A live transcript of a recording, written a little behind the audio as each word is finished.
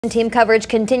Team coverage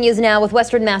continues now with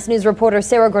Western Mass News reporter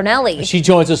Sarah Gurnelli. She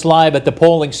joins us live at the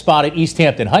polling spot at East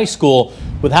Hampton High School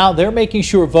with how they're making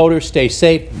sure voters stay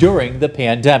safe during the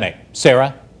pandemic.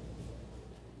 Sarah?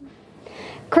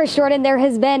 Chris Jordan, there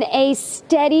has been a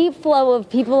steady flow of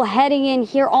people heading in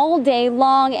here all day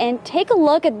long, and take a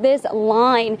look at this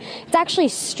line. It's actually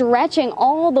stretching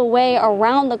all the way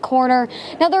around the corner.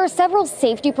 Now, there are several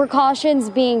safety precautions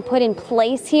being put in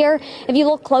place here. If you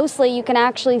look closely, you can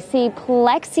actually see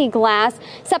plexiglass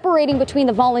separating between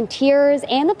the volunteers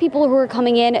and the people who are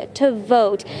coming in to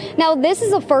vote. Now, this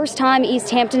is the first time East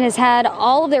Hampton has had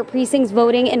all of their precincts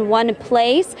voting in one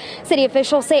place. City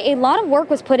officials say a lot of work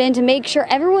was put in to make sure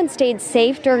everyone stayed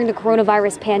safe during the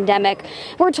coronavirus pandemic.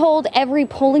 We're told every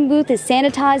polling booth is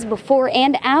sanitized before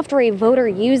and after a voter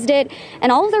used it,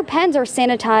 and all of their pens are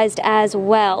sanitized as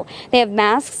well. They have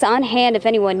masks on hand if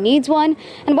anyone needs one.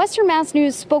 And Western Mass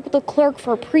News spoke with the clerk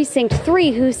for Precinct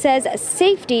 3, who says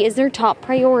safety is their top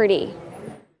priority.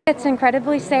 It's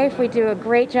incredibly safe. We do a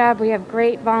great job. We have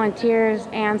great volunteers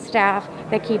and staff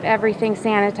that keep everything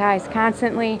sanitized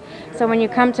constantly. So when you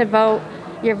come to vote,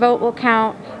 your vote will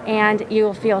count and you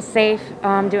will feel safe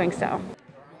doing so.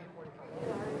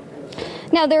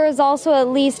 Now, there is also at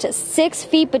least 6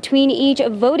 feet between each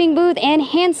voting booth, and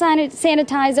hand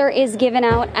sanitizer is given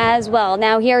out as well.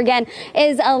 Now, here again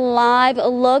is a live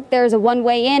look. There's a one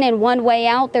way in and one way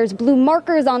out. There's blue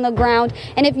markers on the ground.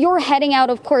 And if you're heading out,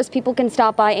 of course, people can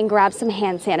stop by and grab some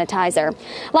hand sanitizer.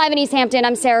 Live in East Hampton,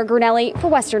 I'm Sarah Gurnelli for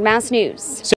Western Mass News.